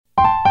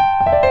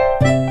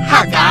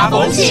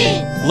风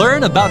情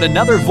Learn about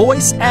another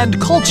voice and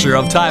culture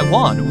of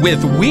Taiwan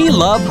with We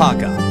Love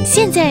Hakka.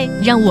 现在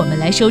让我们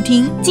来收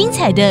听精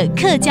彩的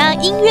客家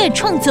音乐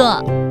创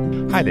作。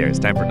Hi there, it's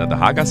time for another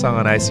Hakka song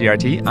on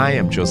ICRT. I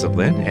am Joseph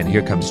Lin, and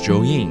here comes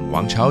Joyin,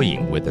 Wang乔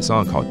尹, with a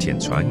song called 天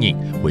穿日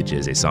which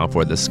is a song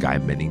for the Sky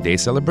Mending Day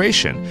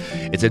celebration.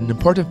 It's an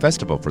important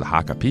festival for the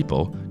Hakka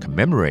people,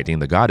 commemorating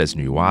the goddess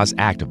Nuwa's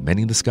act of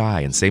mending the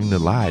sky and saving the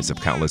lives of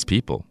countless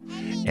people.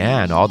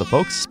 And all the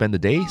folks spend the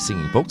day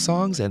singing folk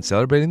songs and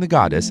celebrating the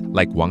goddess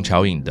like Wang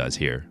乔尹does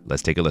here.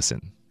 Let's take a listen.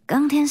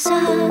 港天上，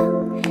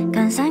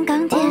港山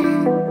港天，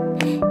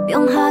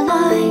用下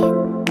來，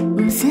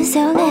唔算少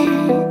咧。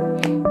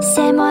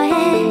寫埋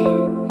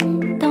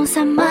嘅，當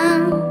三晚，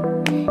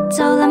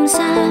做lâm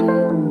山，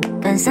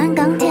港山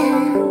港天。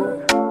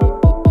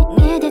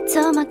你的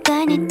做乜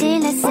計？你的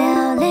來笑，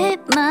你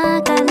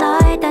乜計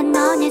來？但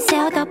腦你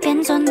笑到變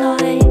轉來。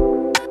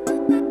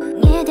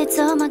你的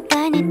做乜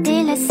計？你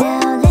的來笑，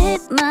你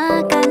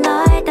乜計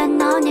來？但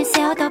腦你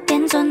笑到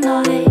變轉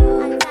來。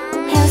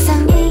有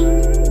聲音。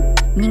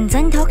認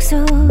真讀書，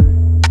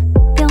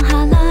用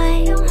下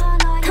來，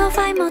頭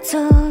髮冇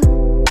做，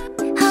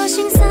好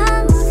先生，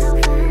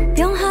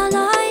用下來，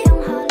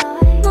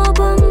我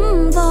本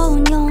唔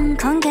幫用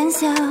抗緊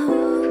笑，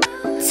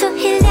出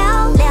去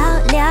了了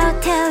了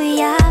跳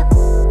呀，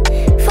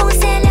風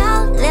射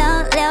了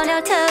了了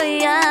了跳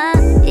呀，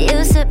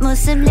有說冇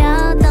說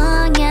了，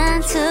當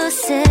然出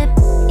事，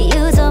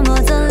有做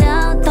冇做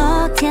了，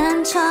多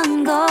天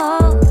穿過，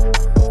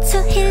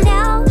出去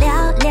了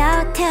了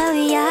了跳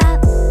呀。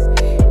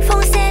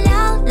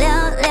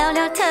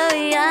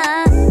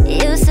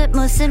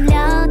冇事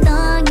了，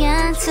當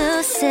然出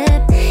事，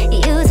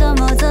有做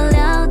冇做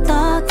了，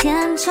多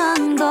天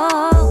穿過。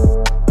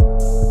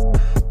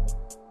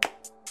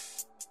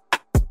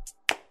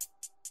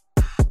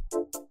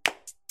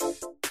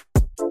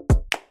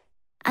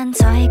按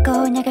在過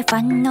日嘅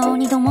煩惱，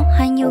你都冇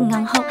還要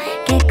硬學，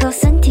結果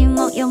身體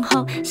冇用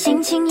好，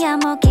心情也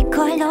冇幾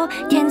快樂，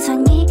天穿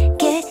日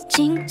嘅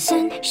精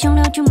神，想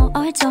了就冇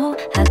愛做，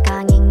客家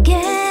人嘅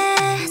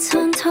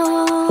傳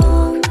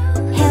統，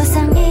有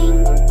聲音。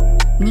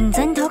認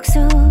真讀書，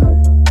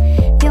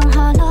用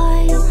下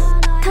來，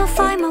頭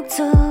髮冇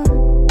做，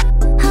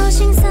好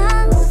先生，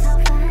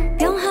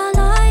用下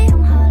來，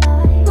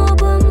我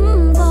本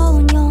唔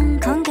幫用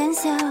抗緊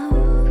笑。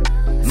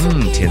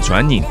天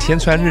穿日，天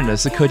穿日呢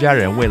是客家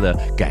人为了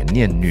感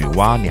念女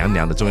媧娘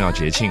娘的重要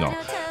节庆哦。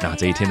那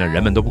这一天呢，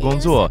人们都不工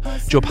作，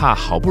就怕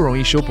好不容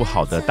易修补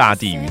好的大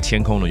地与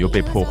天空呢又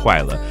被破坏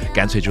了，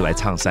干脆就来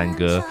唱山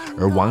歌。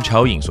而王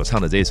乔尹所唱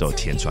的这首《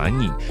天穿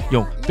日》，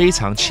用非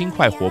常轻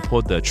快活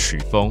泼的曲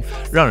风，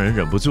让人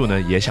忍不住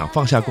呢也想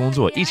放下工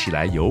作，一起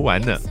来游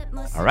玩呢。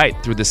Alright,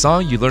 through the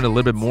song, you learn a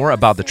little bit more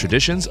about the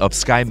traditions of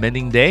Sky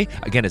Mending Day.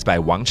 Again, it's by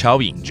Wang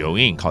乔尹,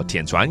 Joyin, called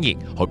天穿日.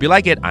 Hope you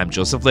like it. I'm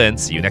Joseph Lin.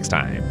 See you next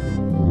time.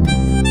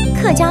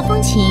 客家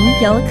风情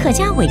由客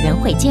家委员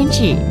会监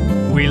制。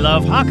We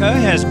Love Hakka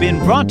has been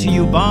brought to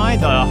you by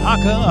the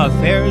Hakka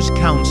Affairs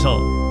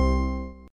Council.